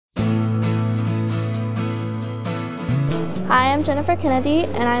Hi, I'm Jennifer Kennedy,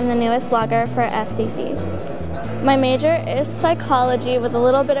 and I'm the newest blogger for SCC. My major is psychology with a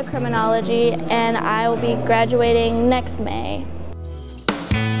little bit of criminology, and I will be graduating next May.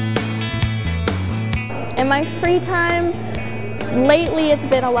 In my free time, lately it's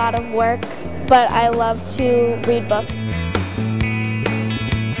been a lot of work, but I love to read books.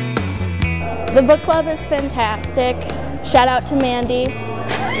 The book club is fantastic. Shout out to Mandy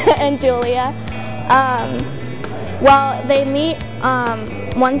and Julia. Well, they meet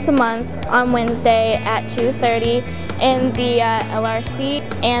once a month on Wednesday at 2:30 in the LRC,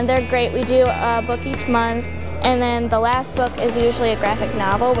 and they're great. We do a book each month, and then the last book is usually a graphic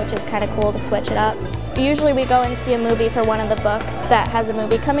novel, which is kind of cool to switch it up. Usually we go and see a movie for one of the books that has a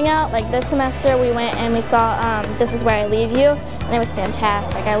movie coming out. Like this semester we went and we saw This Is Where I Leave You, and it was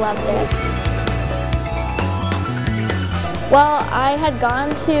fantastic. I loved it. Well, I had gone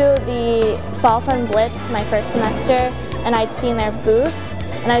to the Fall Fun Blitz my first semester, and I'd seen their booth,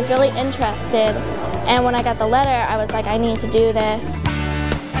 and I was really interested. And when I got the letter, I was like, I need to do this.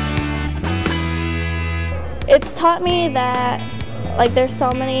 It's taught me that there's so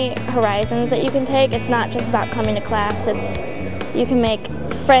many horizons that you can take. It's not just about coming to class. You can make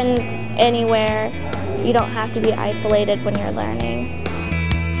friends anywhere. You don't have to be isolated when you're learning.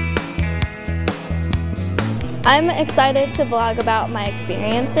 I'm excited to blog about my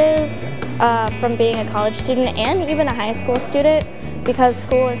experiences from being a college student and even a high school student, because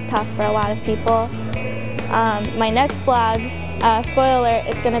school is tough for a lot of people. My next blog, spoiler alert,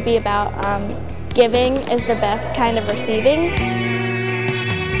 it's going to be about giving is the best kind of receiving.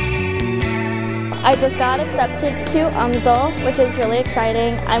 I just got accepted to UMSL, which is really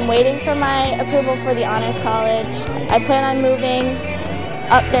exciting. I'm waiting for my approval for the Honors College. I plan on moving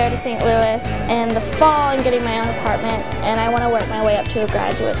up there to St. Louis in the fall and getting my own apartment, and I want to work my way up to a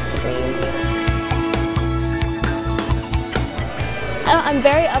graduate's degree. I'm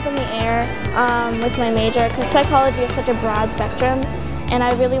very up in the air with my major because psychology is such a broad spectrum, and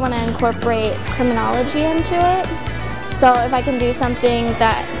I really want to incorporate criminology into it. So if I can do something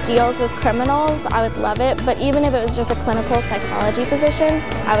that deals with criminals, I would love it, but even if it was just a clinical psychology position,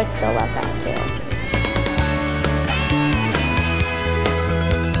 I would still love that too.